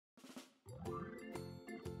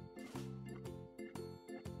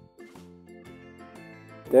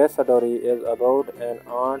This story is about an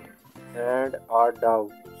ant and a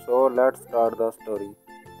dove. So let's start the story.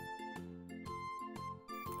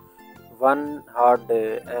 One hot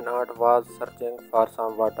day, an ant was searching for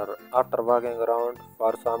some water. After walking around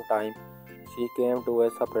for some time, she came to a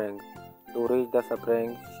spring. To reach the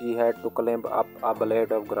spring, she had to climb up a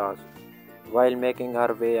blade of grass. While making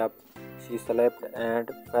her way up, she slipped and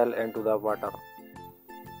fell into the water.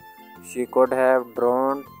 She could have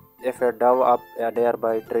drowned if a dove up a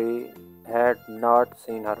nearby tree had not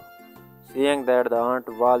seen her. Seeing that the ant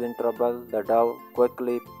was in trouble, the dove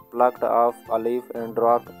quickly plucked off a leaf and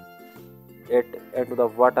dropped it into the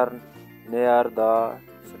water near the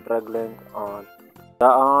struggling ant.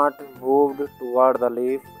 The ant moved toward the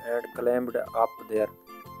leaf and climbed up there.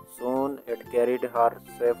 Soon it carried her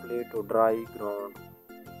safely to dry ground.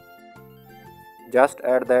 Just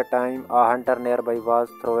at that time, a hunter nearby was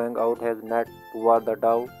throwing out his net toward the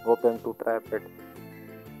dove, hoping to trap it.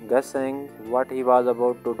 Guessing what he was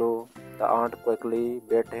about to do, the ant quickly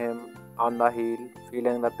bit him on the heel.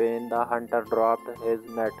 Feeling the pain, the hunter dropped his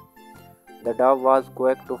net. The dove was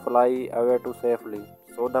quick to fly away to safely.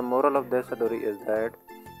 So the moral of this story is that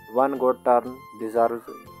one good turn deserves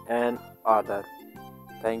an other.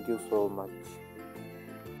 Thank you so much.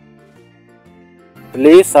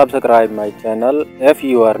 Please subscribe my channel if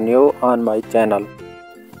you are new on my channel.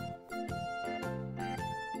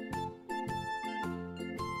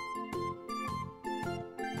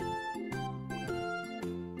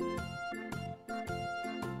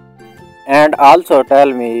 And also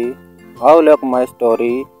tell me how look my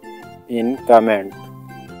story in comment.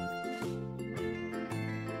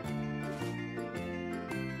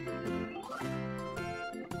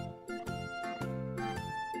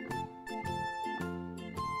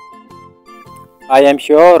 I am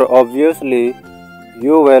sure obviously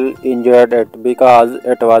you will enjoy it because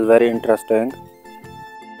it was very interesting.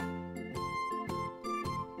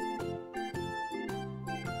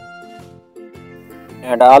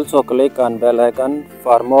 And also click on bell icon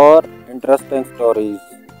for more interesting stories.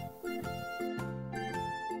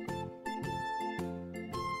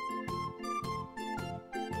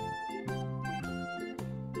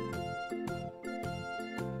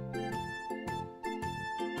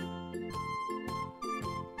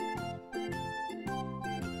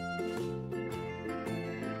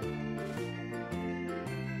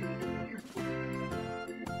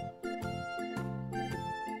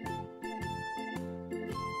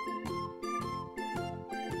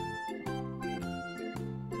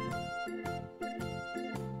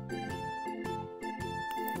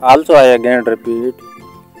 Also I again repeat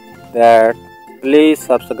that please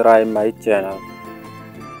subscribe my channel.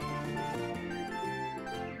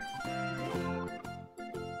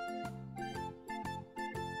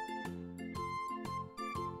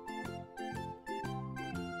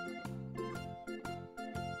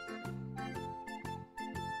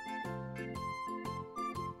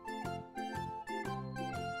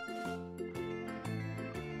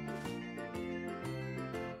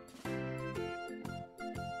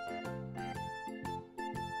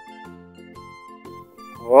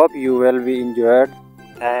 Hope you will be enjoyed.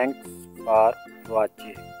 Thanks for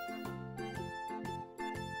watching.